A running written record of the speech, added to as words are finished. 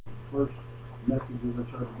first messages I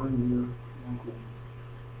tried to bring here back in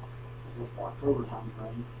October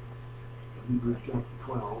sometime, Hebrews chapter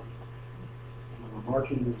 12. When we're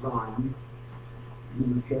marching to Zion,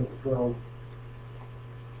 Hebrews chapter 12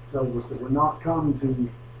 tells us that we're not come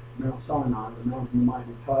to Mount Sinai, the mountain you might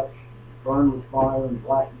be touched, burned with fire and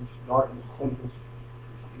blackness, darkness, tempest.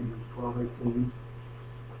 Hebrews 12:18.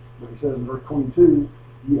 But he says in verse 22,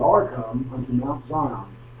 ye are come unto Mount Zion,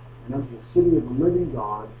 and unto the city of the living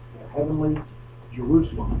God, the heavenly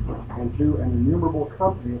Jerusalem, and to an innumerable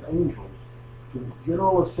company of angels, to the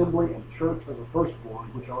general assembly and church of the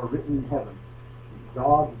firstborn, which are written in heaven, to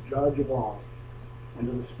God, the judge of all, and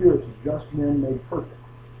to the spirits of just men made perfect,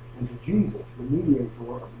 and to Jesus, the mediator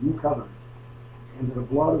of the new covenant, and to the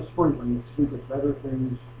blood of sprinkling that speaketh better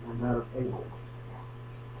things than that of Abel.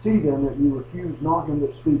 See then that ye refuse not him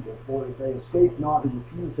that speaketh, for if they escape not who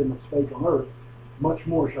refused him that spake on earth, much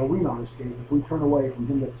more shall we not escape if we turn away from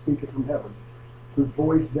him that speaketh from heaven, whose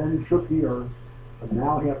voice then shook the earth, and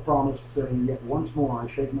now he hath promised, saying, yet once more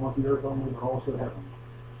I shake not the earth only, but also heaven.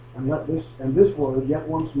 And this word, yet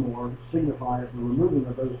once more, signifieth the removing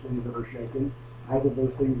of those things that are shaken, as of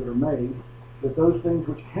those things that are made, that those things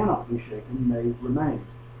which cannot be shaken may remain.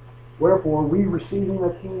 Wherefore, we receiving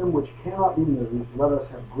a kingdom which cannot be moved, let us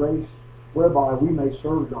have grace, whereby we may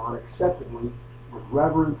serve God acceptably, with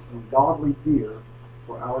reverence and godly fear,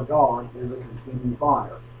 for our God is a consuming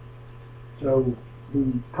fire. So,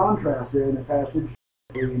 the contrast there in the passage,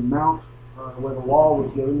 the Mount where the law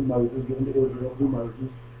was given to Moses, given to Israel through Moses,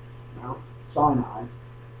 Mount Sinai,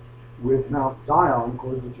 with Mount Zion, of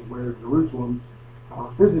course, which is where Jerusalem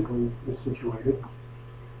physically is situated,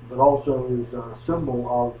 but also is a symbol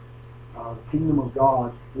of the kingdom of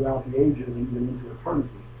God throughout the ages and even into eternity.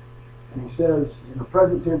 And he says, in a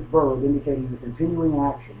present tense verb, indicating the continuing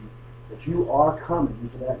action, that you are coming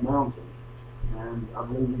to that mountain. And I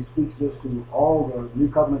believe he speaks this to all the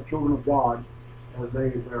New Covenant children of God, as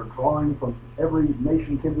they're drawing from every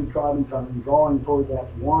nation, kindred, tribe, and tongue, drawing toward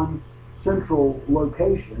that one central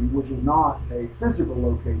location, which is not a physical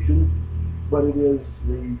location, but it is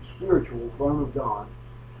the spiritual throne of God.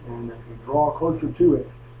 And as we draw closer to it,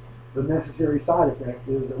 the necessary side effect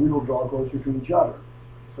is that we will draw closer to each other.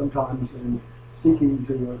 Sometimes in seeking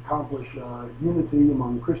to accomplish unity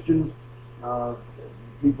among Christians,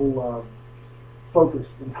 people focus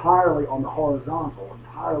entirely on the horizontal,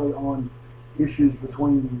 entirely on issues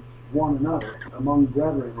between one another, among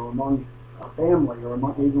brethren, or among a family, or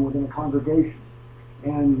among, even within a congregation.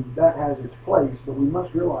 And that has its place, but we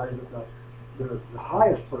must realize that the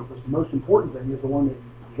highest purpose, the most important thing, is the one that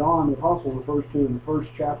John the Apostle refers to in the first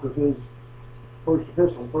chapter of his first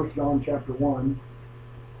epistle, 1 John chapter 1,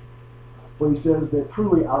 where he says that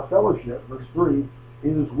truly our fellowship, verse 3,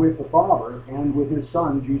 is with the Father and with his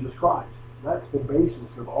Son, Jesus Christ. That's the basis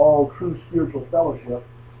of all true spiritual fellowship,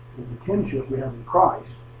 is the kinship we have in Christ.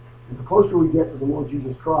 And the closer we get to the Lord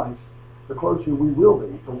Jesus Christ, the closer we will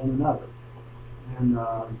be to one another. And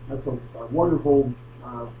that's a wonderful,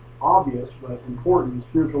 obvious, but important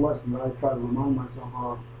spiritual lesson that I try to remind myself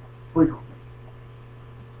of frequently.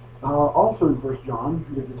 Also in 1 John,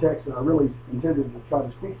 is the text that I really intended to try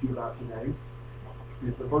to speak to you about today,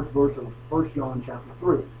 is the first verse of 1 John chapter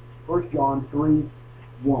 3. 1 John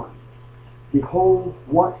 3:1. Behold,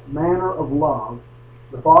 what manner of love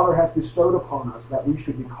the Father hath bestowed upon us, that we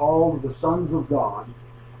should be called the sons of God.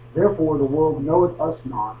 Therefore the world knoweth us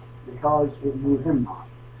not, because it knew him not.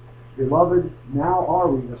 Beloved, now are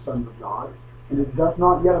we the sons of God, and it doth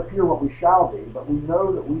not yet appear what we shall be, but we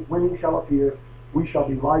know that when he shall appear, we shall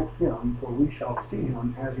be like him, for we shall see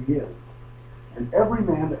him as he is. And every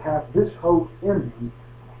man that hath this hope in him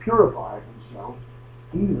purifieth himself,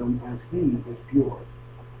 even as he is pure.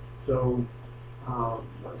 So,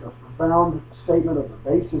 that's a profound statement of the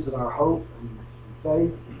basis of our hope and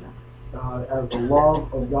faith, as the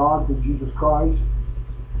love of God through Jesus Christ.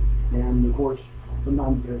 And of course,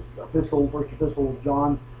 sometimes the first epistle of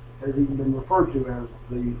John has even been referred to as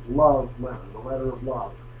the love letter, the letter of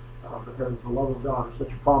love, because the love of God is such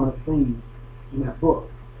a prominent theme in that book.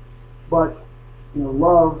 But,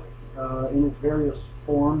 love in its various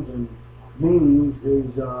forms and meanings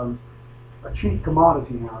is a cheap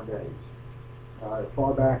commodity nowadays. As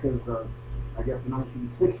far back as the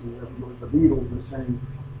 1960s, I think it was the Beatles was saying,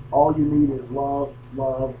 all you need is love,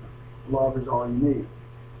 love, love is all you need.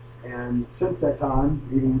 And since that time,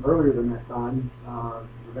 even earlier than that time,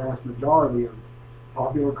 the vast majority of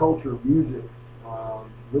popular culture, music,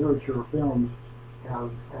 literature, films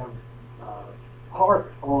have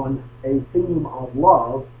harped on a theme of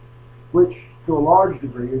love, which to a large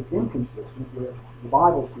degree is inconsistent with the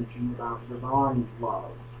Bible's teaching about divine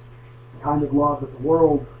love. The kind of love that the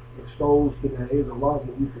world extols today is a love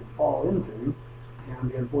that you can fall into,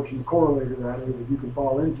 and the unfortunate corollary to that is if you can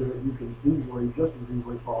fall into it, you can just as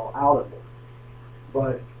easily fall out of it.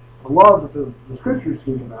 But the love that the Scriptures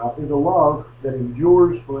speak about is a love that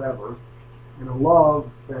endures forever, and a love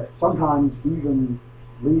that sometimes even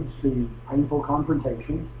leads to painful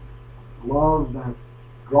confrontation, love that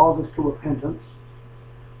draws us to repentance,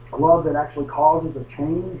 a love that actually causes a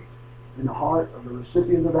change in the heart of the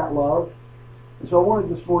recipient of that love. And so I wanted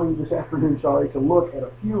this afternoon, to look at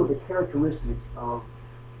a few of the characteristics of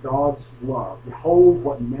God's love. Behold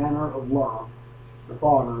what manner of love the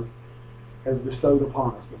Father has bestowed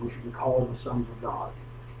upon us, that we should be called the sons of God.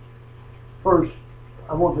 First,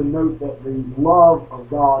 I want to note that the love of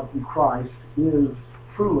God through Christ is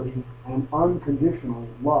truly an unconditional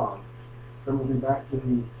love. Then we'll be back to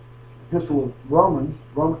the Epistle of Romans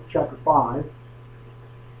chapter 5,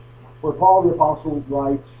 where Paul the Apostle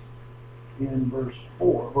writes in Romans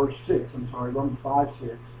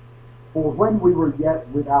 5:6, for when we were yet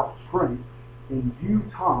without strength, in due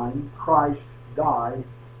time Christ died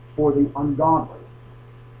for the ungodly.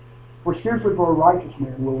 For scarcely for a righteous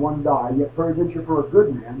man will one die, yet peradventure for a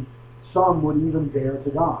good man some would even dare to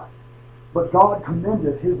die. But God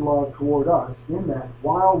commendeth his love toward us, in that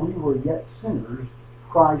while we were yet sinners,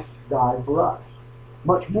 Christ died for us.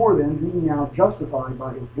 Much more then, being now justified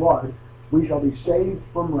by his blood, we shall be saved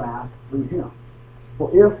from wrath through him. For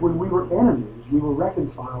if, when we were enemies, we were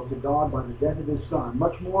reconciled to God by the death of his Son,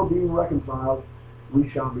 much more being reconciled, we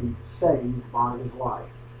shall be saved by his life.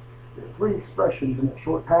 There are three expressions in that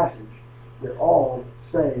short passage that all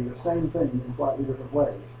say the same thing in slightly different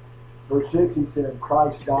ways. Verse 6, he said,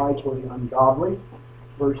 Christ died for the ungodly.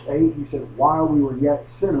 Verse 8, he said, while we were yet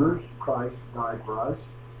sinners, Christ died for us.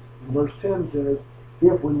 And verse 10 says,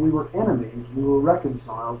 if when we were enemies, we were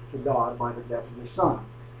reconciled to God by the death of his Son.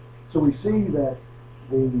 So we see that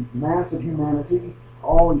the mass of humanity,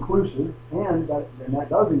 all inclusive, and that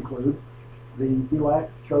does include the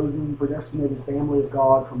elect, chosen, predestinated family of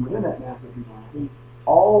God from within that mass of humanity,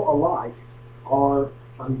 all alike are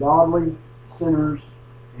ungodly, sinners,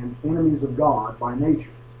 and enemies of God by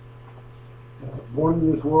nature. Born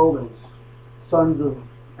into this world as sons of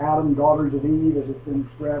Adam, daughters of Eve, as it's been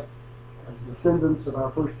expressed, as descendants of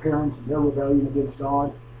our first parents and their rebellion against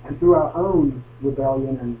God, and through our own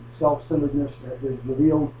rebellion and self-centeredness that is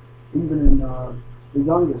revealed even in the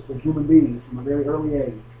youngest of human beings from a very early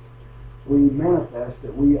age, we manifest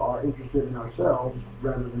that we are interested in ourselves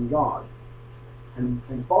rather than God. And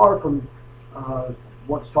far from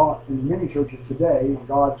what's taught in many churches today,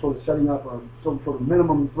 God sort of setting up some sort of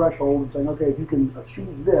minimum threshold and saying, okay, if you can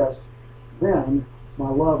achieve this, then my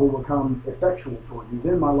love will become effectual toward you.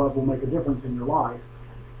 Then my love will make a difference in your life.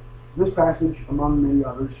 This passage, among many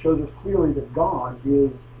others, shows us clearly that God is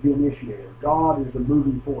the initiator. God is the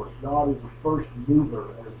moving force. God is the first mover,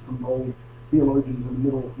 as some old theologians in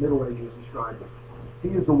the Middle Ages described it. He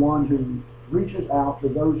is the one who reaches out to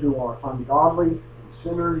those who are ungodly and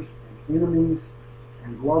sinners and enemies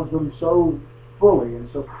and loves them so fully and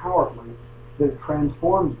so powerfully that it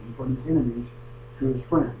transforms them from his enemies to his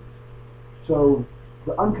friends. So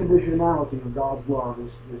the unconditionality of God's love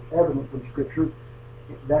is evident from Scripture,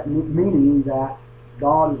 that meaning that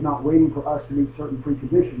God is not waiting for us to meet certain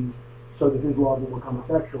preconditions so that his love will become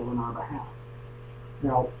effectual in our behalf.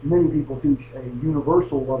 Now, many people teach a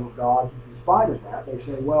universal love of God. In spite of that, they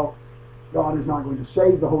say, well, God is not going to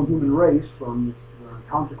save the whole human race from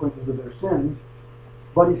the consequences of their sins,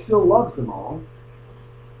 but he still loves them all.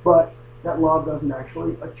 But that love doesn't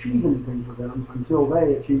actually achieve anything for them until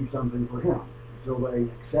they achieve something for him, until they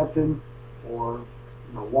accept him, or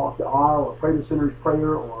walk the aisle, or pray the sinner's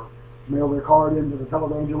prayer, or mail their card in to the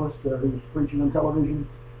televangelist who's preaching on television.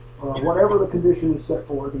 Whatever the condition is set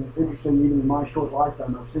forth, and it's interesting, even in my short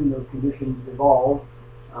lifetime, I've seen those conditions evolve.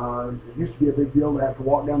 It used to be a big deal to have to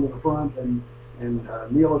walk down to the front and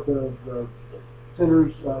kneel at the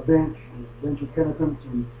sinner's bench of penitence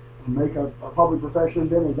and make a public profession.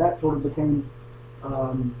 Then as that sort of became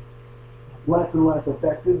less and less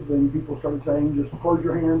effective, then people started saying, just close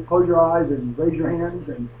your eyes and raise your hands,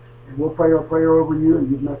 and we'll pray our prayer over you,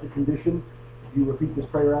 and you've met the condition. If you repeat this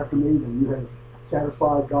prayer after me, then you have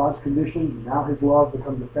satisfied God's conditions, and now his love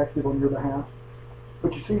becomes effective on your behalf.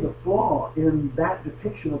 But you see, the flaw in that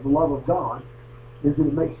depiction of the love of God is that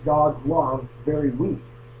it makes God's love very weak.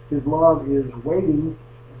 His love is waiting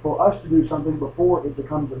for us to do something before it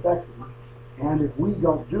becomes effective. And if we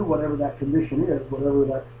don't do whatever that condition is, whatever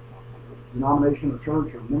that denomination or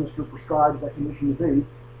church or minister prescribes that condition to be,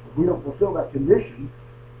 if we don't fulfill that condition,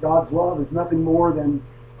 God's love is nothing more than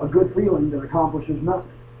a good feeling that accomplishes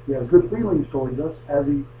nothing. He has good feelings towards us as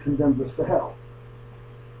he condemns us to hell.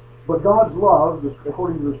 But God's love,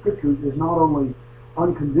 according to the Scriptures, is not only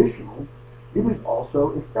unconditional, it is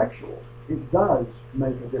also effectual. It does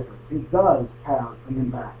make a difference. It does have an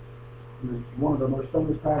impact. One of the most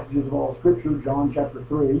famous passages of all Scripture, John chapter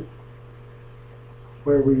 3,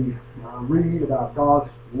 where we read about God's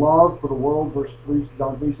love for the world, verse 3,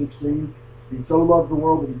 John 3:16. He so loved the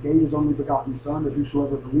world that he gave his only begotten Son, that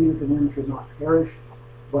whosoever believeth in him should not perish,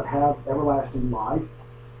 but have everlasting life.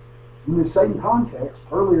 In the same context,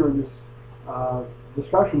 earlier in this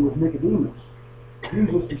discussion with Nicodemus,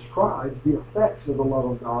 Jesus describes the effects of the love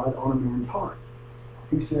of God on a man's heart.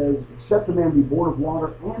 He says, except a man be born of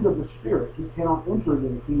water and of the Spirit, he cannot enter into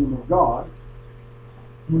the kingdom of God.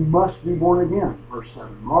 You must be born again. Verse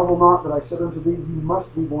 7. Marvel not that I said unto thee, you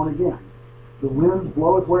must be born again. The wind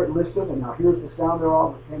bloweth where it listeth, and thou hearest the sound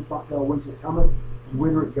thereof, but canst not tell whence it cometh, and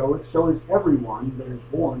whither it goeth. So is everyone that is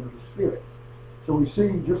born of the Spirit. So we see,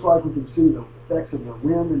 just like we can see the effects of the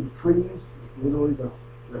wind in the trees, literally the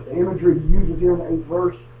imagery he uses here in the 8th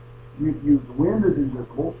verse, the wind is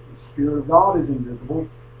invisible, the Spirit of God is invisible,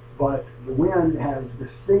 but the wind has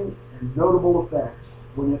distinct and notable effects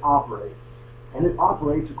when it operates. And it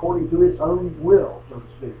operates according to its own will, so to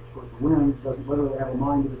speak. Of course, the wind doesn't literally have a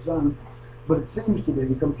mind of its own, but it seems to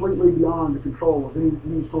be completely beyond the control of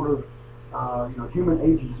any sort of human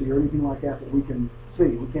agency or anything like that we can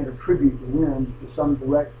see. We can't attribute the wind to some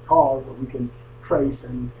direct cause that we can trace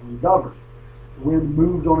and govern. The wind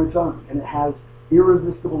moves on its own, and it has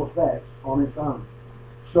irresistible effects on its own.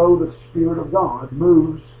 So the Spirit of God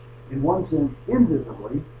moves, in one sense,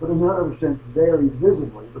 invisibly, but in another sense, very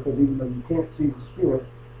visibly, because even though you can't see the Spirit,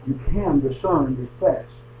 you can discern the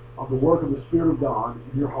effects of the work of the Spirit of God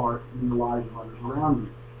in your heart and in the lives of others around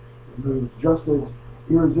you. It moves just as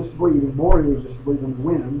irresistibly, even more irresistibly than the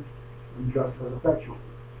wind, and just as effectually.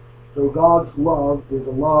 So God's love is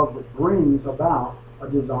a love that brings about a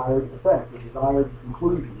desired effect, a desired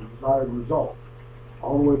conclusion, a desired result.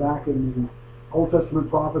 All the way back in the Old Testament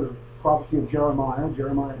prophecy of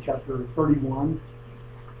Jeremiah chapter 31,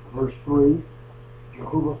 verse 3,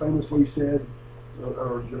 Jehovah famously said,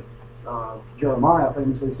 Jeremiah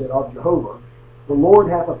famously said of Jehovah, the Lord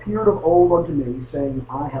hath appeared of old unto me, saying,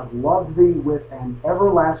 I have loved thee with an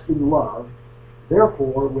everlasting love,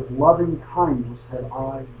 therefore with loving kindness have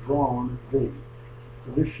I drawn thee.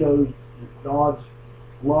 So this shows that God's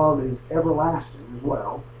love is everlasting as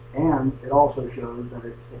well, and it also shows that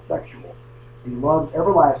it's effectual. He loves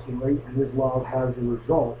everlastingly, and his love has the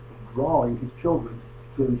result of drawing his children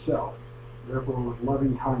to himself. Therefore with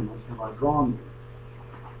loving kindness have I drawn thee.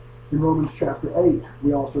 In Romans chapter 8,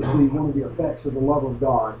 we also see one of the effects of the love of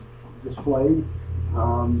God displayed.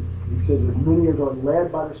 He says, as many as are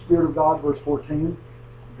led by the Spirit of God, verse 14,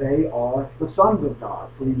 they are the sons of God.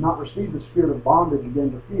 For you've not received the spirit of bondage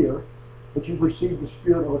again to fear, but you've received the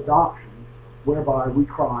spirit of adoption, whereby we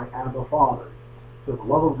cry, Abba, Father. So the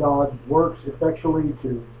love of God works effectually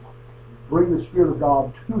to bring the Spirit of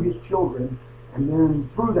God to his children, and then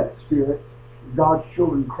through that Spirit, God's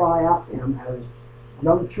children cry out to him as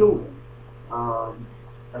young children.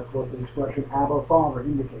 That's what the expression Abba, Father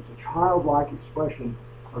indicates, a childlike expression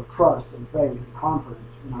of trust and faith and confidence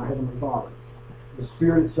in our Heavenly Father. The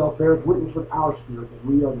Spirit itself bears witness with our spirit that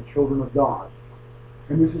we are the children of God.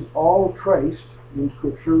 And this is all traced in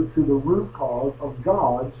Scripture to the root cause of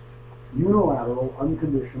God's unilateral,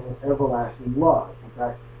 unconditional, everlasting love. In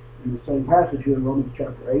fact, in the same passage here in Romans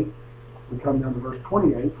chapter 8, we come down to verse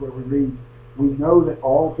 28, where we read, we know that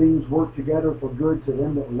all things work together for good to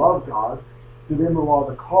them that love God, to them who are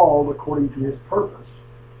the called according to his purpose.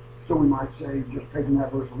 So we might say, just taking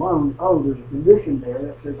that verse alone, oh, there's a condition there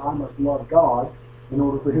that says I must love God in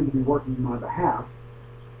order for him to be working in my behalf.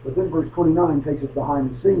 But then verse 29 takes us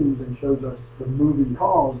behind the scenes and shows us the moving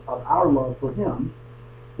cause of our love for him,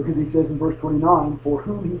 because he says in verse 29, for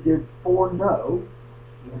whom he did foreknow.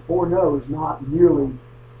 And foreknow is not merely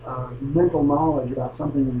mental knowledge about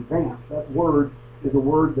something in advance. That word is a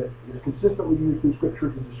word that is consistently used through Scripture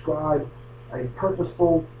to describe a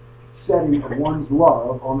purposeful setting of one's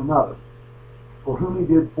love on another. For whom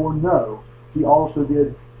he did foreknow, he also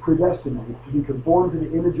did predestinate to be conformed to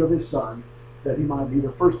the image of his Son, that he might be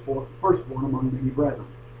the firstborn among many brethren.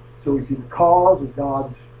 So we see the cause is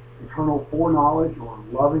God's eternal foreknowledge, or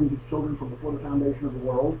loving his children from before the foundation of the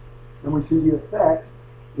world. And we see the effect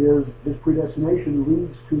is his predestination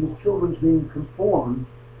leads to his children's being conformed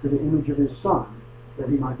to the image of his Son, that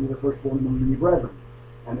he might be the firstborn among many brethren.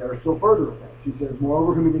 And there are still further effects. He says,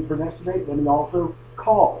 moreover, whom he did predestinate, then he also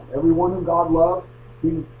called. Everyone whom God loved,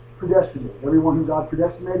 he predestinated. Everyone whom God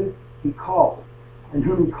predestinated, he called. And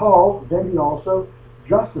whom he called, then he also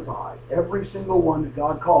justified. Every single one that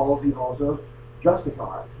God calls, he also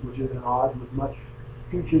justified, which is at odds with much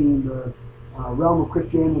teaching in the realm of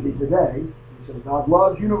Christianity today. He says God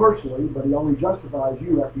loves universally, but He only justifies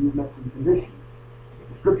you after you've met some conditions.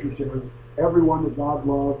 The Scripture says everyone that God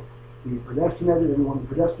loved, He predestinated. Everyone He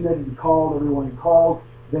predestinated, He called. Everyone He called,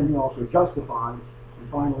 then He also justified.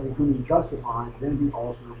 And finally, whom He justified, then He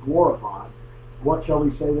also glorified. What shall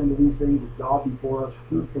we say then to these things? If God be for us,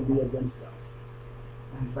 who can be against us?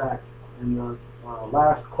 In fact, in the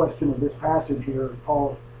last question of this passage here,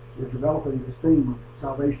 Paul is developing this theme of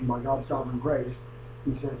salvation by God's sovereign grace.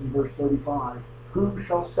 He says in verse 35, who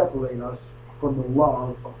shall separate us from the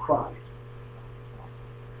love of Christ?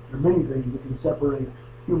 There are many things that can separate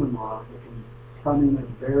human love, that can come in as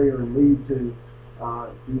a barrier and lead to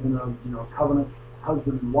even a covenant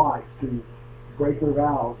husband and wife to break their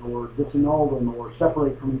vows or disannul them or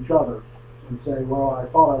separate from each other and say, well, I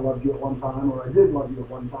thought I loved you at one time, or I did love you at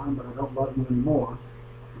one time, but I don't love you anymore.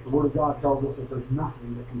 But the Word of God tells us that there's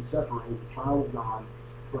nothing that can separate the child of God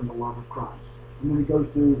from the love of Christ. And then he goes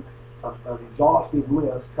through an exhaustive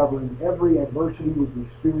list covering every adversity we've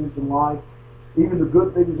experienced in life, even the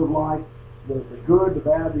good things of life, the good, the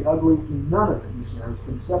bad, the ugly. None of it, he says,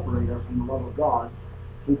 can separate us from the love of God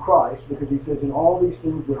through Christ, because he says, in all these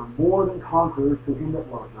things we are more than conquerors through him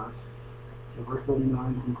that loved us. So verse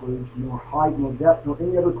 39 concludes, nor height, nor depth, nor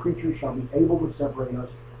any other creature shall be able to separate us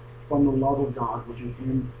from the love of God, which is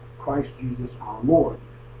in Christ Jesus our Lord.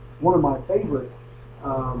 One of my favorite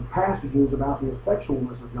passages about the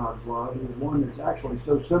effectualness of God's love is one that's actually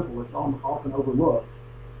so simple it's often overlooked.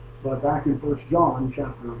 But back in 1 John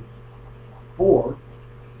chapter 4,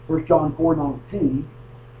 1 John 4:19,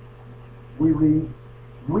 we read,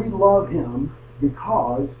 we love him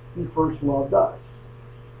because he first loved us.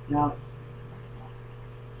 Now,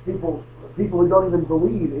 people who don't even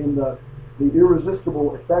believe in the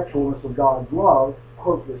irresistible effectualness of God's love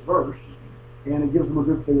quote this verse, and it gives them a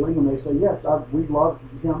good feeling, and they say, yes, we love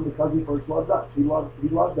him because he first loved us. He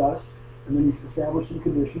loved us, and then he established some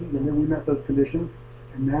conditions, and then we met those conditions,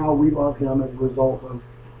 and now we love him as a result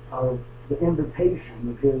of the invitation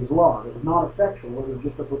of his love. It was not effectual, it was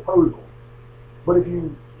just a proposal. But if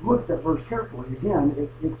you look at that verse carefully, again,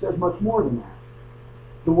 it says much more than that.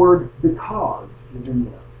 The word because is in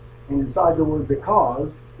there. And inside the word because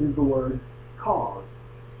is the word cause.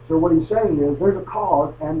 So what he's saying is there's a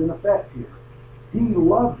cause and an effect here. He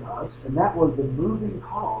loved us, and that was the moving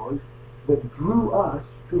cause that drew us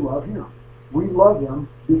to love him. We love him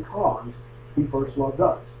because he first loved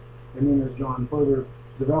us. And then as John further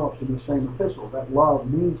develops in the same epistle, that love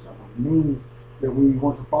means something. It means that we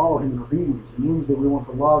want to follow him in obedience. It means that we want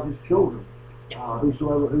to love his children.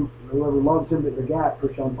 Whoever loves him that begat,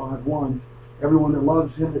 1 John 5:1, everyone that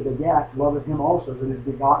loves him that begat loveth him also that is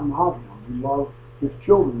begotten of him. We love his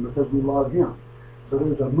children because we love him. So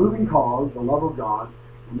there's a moving cause, the love of God,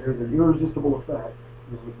 and there's an irresistible effect,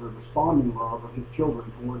 the responding love of his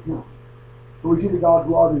children toward him. So we see that God's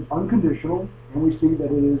love is unconditional, and we see that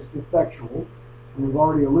it is effectual. And we've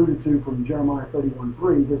already alluded to from Jeremiah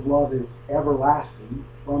 31:3, his love is everlasting,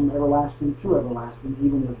 from everlasting to everlasting,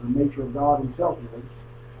 even as the nature of God himself is.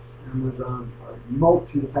 And there's a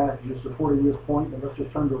multitude of passages supporting this point, but let's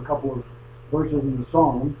just turn to a couple of verses in the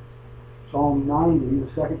Psalm. Psalm 90,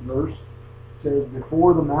 the second verse, says,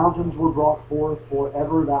 before the mountains were brought forth,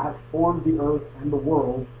 forever thou hast formed the earth and the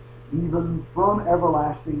world, even from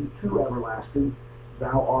everlasting to everlasting,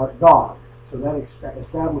 thou art God. So that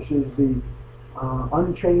establishes the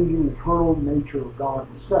unchanging, eternal nature of God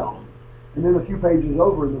himself. And then a few pages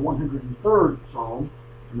over in the 103rd Psalm,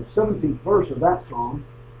 in the 17th verse of that Psalm,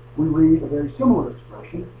 we read a very similar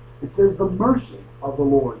expression. It says, the mercy of the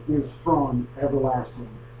Lord is from everlasting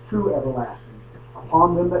to everlasting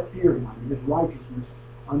upon them that fear him, and his righteousness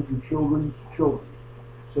unto children's children.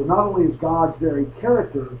 So not only is God's very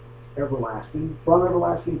character everlasting, from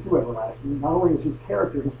everlasting to everlasting, not only is his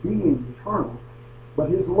character, his being eternal, but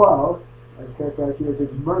his love, as characterized here as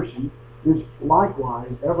his mercy, is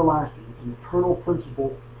likewise everlasting. It's an eternal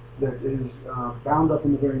principle that is bound up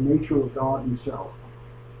in the very nature of God himself.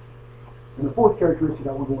 And the fourth characteristic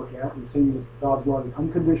I want to look at, we see that God's love is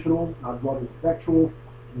unconditional, God's love is effectual,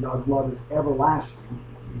 and God's love is everlasting.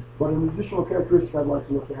 But an additional characteristic I'd like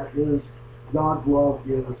to look at is God's love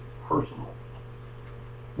is personal.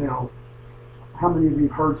 Now, how many of you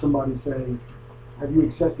have heard somebody say, have you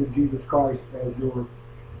accepted Jesus Christ as your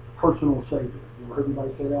personal Savior? Have you ever heard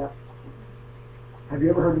anybody say that? Have you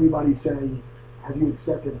ever heard anybody say, have you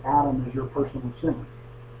accepted Adam as your personal sinner?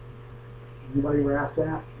 Anybody ever asked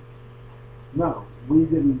that? No. We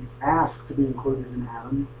didn't ask to be included in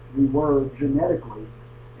Adam. We were genetically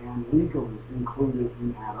and legally included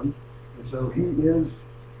in Adam. And so he is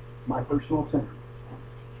my personal sinner.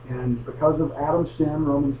 And because of Adam's sin,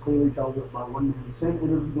 Romans clearly tells us, by one man sin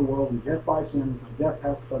entered into the world, and death by sin, and death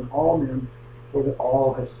hath upon all men, for that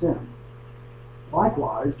all have sinned.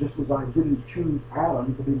 Likewise, just as I didn't choose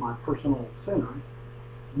Adam to be my personal sinner,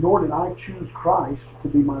 nor did I choose Christ to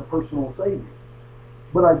be my personal Savior.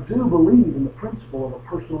 But I do believe in the principle of a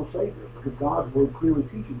personal Savior, because God's Word clearly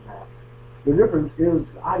teaches that. The difference is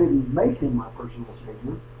I didn't make him my personal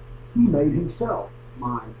Savior. He made himself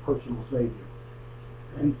my personal Savior.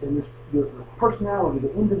 And this, the personality,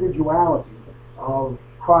 the individuality of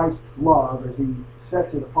Christ's love as he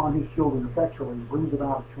sets it upon his children effectually and brings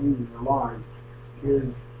about change in their lives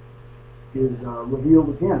is revealed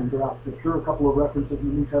again throughout Scripture. A couple of references in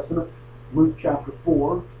the New Testament. Luke chapter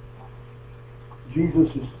 4.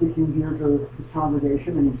 Jesus is speaking here to his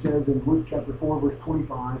congregation, and he says in Luke chapter 4, verse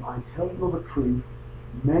 25, I tell you of a truth,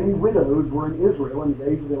 many widows were in Israel in the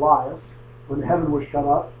days of Elias, when the heaven was shut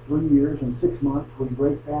up 3 years and 6 months, when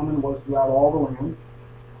great famine was throughout all the land.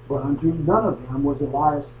 But unto none of them was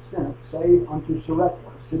Elias sent, save unto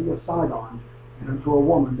Sarepta, a city of Sidon, and unto a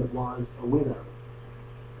woman that was a widow.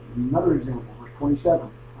 Another example, verse 27.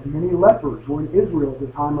 And many lepers were in Israel at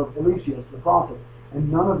the time of Eliseus the prophet,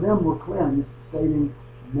 and none of them were cleansed, saving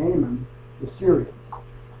Naaman the Syrian.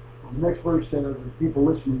 The next verse says that people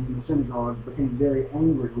listening in the synagogue became very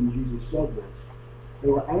angry when Jesus said this. They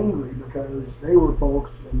were angry because they were folks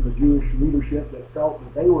in the Jewish leadership that felt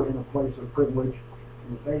that they were in a place of privilege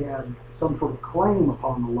and that they had some sort of claim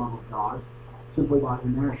upon the love of God simply by their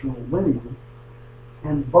national lineage.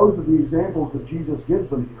 And both of the examples that Jesus gives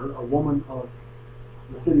them here, a woman of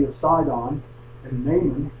the city of Sidon and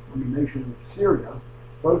Naaman from the nation of Syria,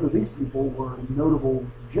 both of these people were notable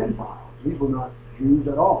Gentiles. These were not Jews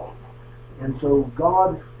at all. And so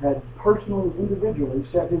God had personally, individually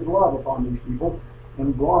set his love upon these people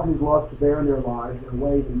and brought his love to bear in their lives in a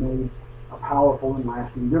way that made a powerful and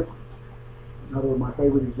lasting difference. Another of my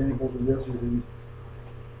favorite examples of this is in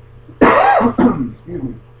excuse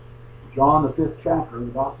me, John, the 5th chapter,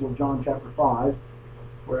 the Gospel of John, chapter 5,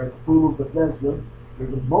 where at the pool of Bethesda,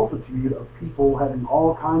 there's a multitude of people having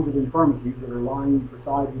all kinds of infirmities that are lying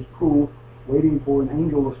beside this pool, waiting for an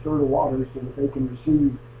angel to stir the waters so that they can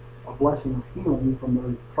receive a blessing of healing from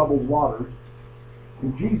those troubled waters.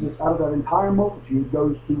 And Jesus, out of that entire multitude,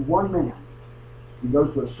 goes to one man. He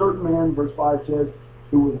goes to a certain man, verse 5 says,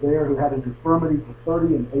 who was there, who had an infirmity for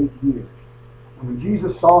 38 years. And when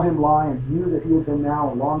Jesus saw him lie and knew that he had been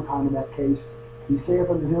now a long time in that case, he saith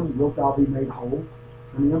unto him, Wilt thou be made whole?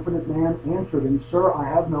 And the infinite man answered him, Sir, I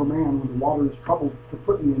have no man when the water is troubled to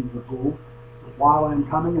put me into the pool. But while I am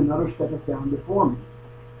coming, another steppeth down before me.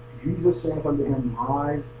 Jesus saith unto him,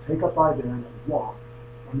 Rise, take up thy bed, and walk.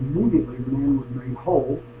 And immediately the man was made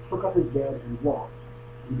whole, and took up his bed and walked.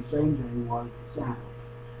 And the same day was the Sabbath.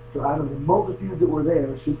 So out of the multitude that were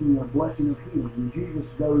there seeking a blessing of healing, Jesus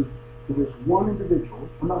goes to this one individual.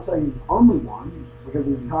 I'm not saying he's only one, because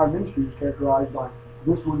his entire ministry is characterized by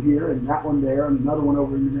this one here and that one there and another one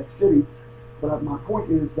over in the next city. But my point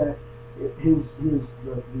is that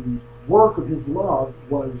the work of his love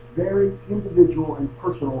was very individual and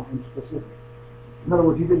personal and specific. In other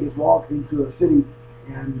words, he didn't just walk into a city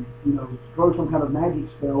and throw some kind of magic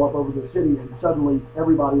spell up over the city and suddenly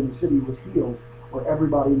everybody in the city was healed or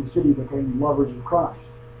everybody in the city became lovers of Christ.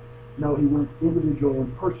 No, he went individually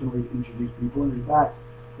and personally to each of these people, and in fact,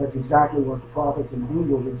 that's exactly what the prophets and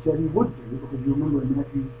angels had said he would do, because you remember in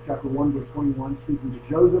Matthew chapter 1, verse 21, speaking to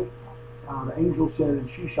Joseph, the angel said, And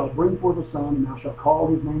she shall bring forth a son, and thou shalt call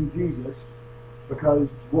his name Jesus, because,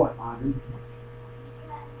 what, Ivan?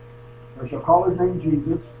 Thou shalt call his name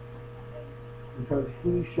Jesus, because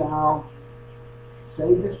he shall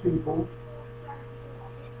save his people.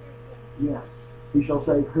 Yes, he shall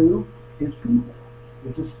save who? His people.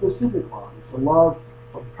 It's a specific love. It's a love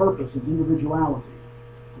of purpose and individuality.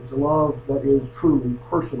 It's a love that is truly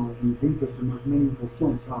personal in the deepest and most meaningful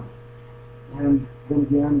sense of it. And then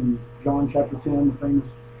again, in John chapter 10, the famous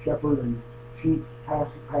shepherd and sheep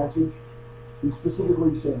passage, he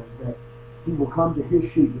specifically says that he will come to his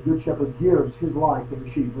sheep. The good shepherd gives his life to the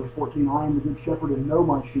sheep. Verse 14, I am the good shepherd and know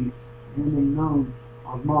my sheep, and am known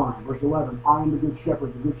of mine. Verse 11, I am the good shepherd.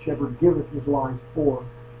 The good shepherd giveth his life for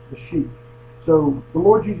the sheep. So the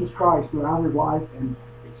Lord Jesus Christ, throughout his life, and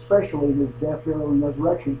especially his death, burial, and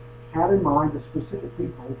resurrection, had in mind the specific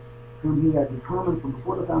people whom he had determined from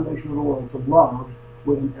before the foundation of the world to love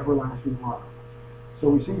with an everlasting love. So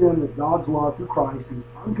we see then that God's love through Christ is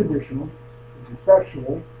unconditional, it's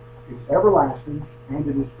effectual, it's everlasting, and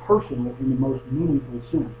it is personal in the most meaningful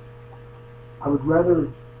sense. I would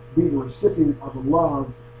rather be the recipient of a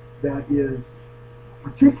love that is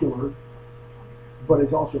particular but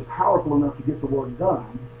is also powerful enough to get the work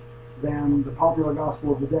done, than the popular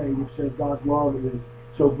gospel of the day, which says God's love is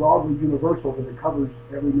so broadly universal that it covers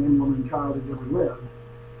every man, woman, and child who's ever lived,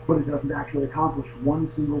 but it doesn't actually accomplish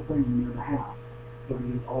one single thing in their behalf. So it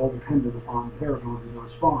is all dependent upon their ability to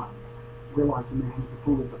respond. We're like the man with the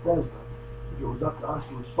pool of Bethesda. If it was up to us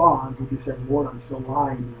to respond, we'd be saying, Lord, I'm still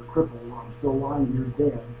lying here crippled, or I'm still lying here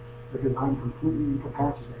dead, because I'm completely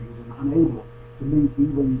incapacitated and unable to meet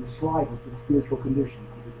even the slightest of spiritual conditions.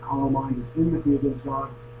 Because the carnal mind is enmity against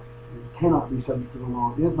God, and it cannot be subject to the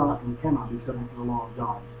law. It is not and cannot be subject to the law of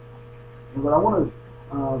God. And what I want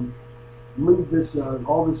to leave this,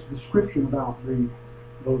 all this description about the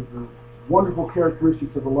wonderful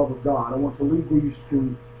characteristics of the love of God, I want to lead these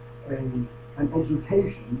to an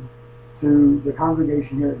exhortation to the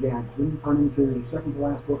congregation here at Gadsden, turning to the second to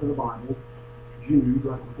last book of the Bible, Jude,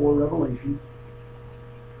 right before Revelation,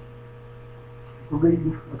 to read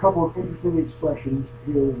a couple of interesting expressions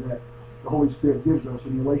here that the Holy Spirit gives us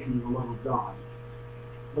in relation to the love of God.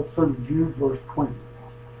 Let's turn to Jude, verse 20.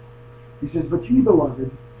 He says, But ye,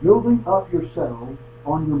 beloved, building up yourselves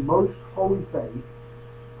on your most holy faith,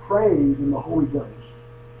 prayed in the Holy Ghost,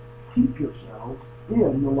 keep yourselves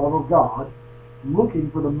in the love of God, looking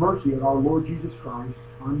for the mercy of our Lord Jesus Christ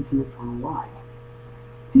unto eternal life.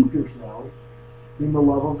 Keep yourselves in the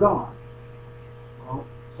love of God. Well,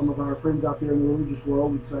 some of our friends out there in the religious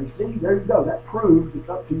world would say, see, there you go. That proves it's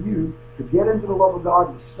up to you to get into the love of God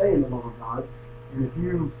and stay in the love of God. And if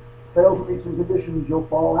you fail to meet some conditions, you'll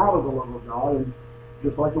fall out of the love of God. And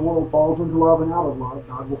just like the world falls into love and out of love,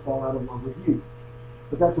 God will fall out of love with you.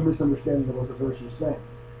 But that's a misunderstanding of what the verse is saying.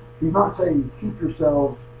 He's not saying keep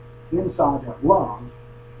yourselves inside that love.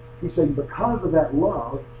 He's saying because of that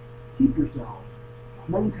love, keep yourselves,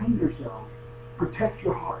 maintain yourselves, protect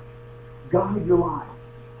your heart, guide your life,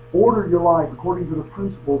 order your life according to the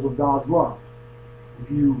principles of God's love.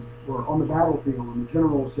 If you were on the battlefield and the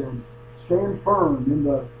general said, stand firm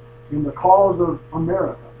in the cause of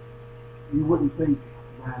America, you wouldn't think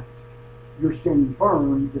that your standing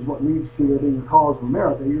firm is what leads to there being the cause of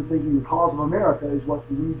America. You're thinking the cause of America is what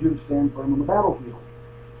leads you to stand firm on the battlefield.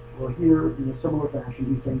 Well, here, in a similar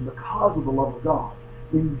fashion, he's saying because of the love of God,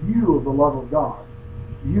 in view of the love of God,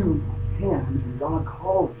 you can, and God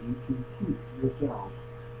calls you to keep yourselves.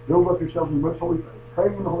 Build up yourselves in most holy faith,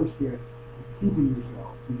 praying in the Holy Spirit, and keeping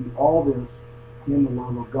yourselves to do all this in the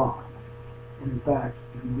love of God. And in fact,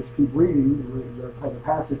 if you just keep reading, the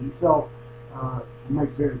passage itself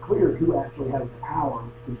makes very clear who actually has the power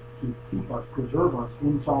to keep us, preserve us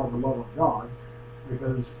inside the love of God.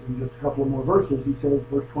 Because in just a couple of more verses, he says,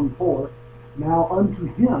 verse 24, Now unto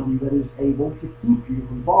him that is able to keep you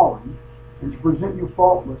from falling, and to present you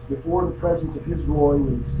faultless before the presence of his glory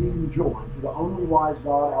with exceeding joy, to the only wise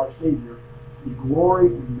God, our Savior, be glory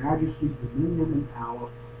and majesty, dominion and power,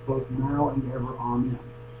 both now and ever. Amen.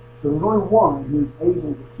 So there's only one who is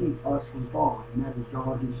able to keep us from falling, and that is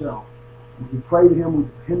God himself. And we pray to him, we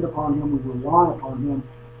depend upon him, we rely upon him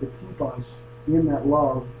to keep us in that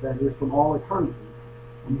love that is from all eternity.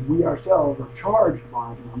 And we ourselves are charged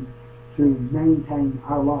by him to maintain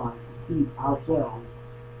our lives, to keep ourselves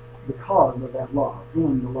because of that love,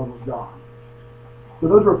 in the love of God. So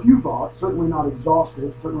those are a few thoughts, certainly not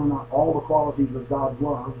exhaustive, certainly not all the qualities of God's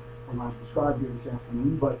love, as I've described here this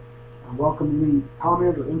afternoon, but I welcome any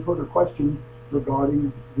comment or input or question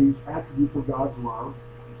regarding these attributes of God's love.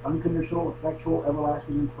 It's unconditional, effectual,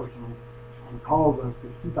 everlasting, and personal, and calls us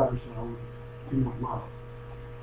to keep ourselves in that love.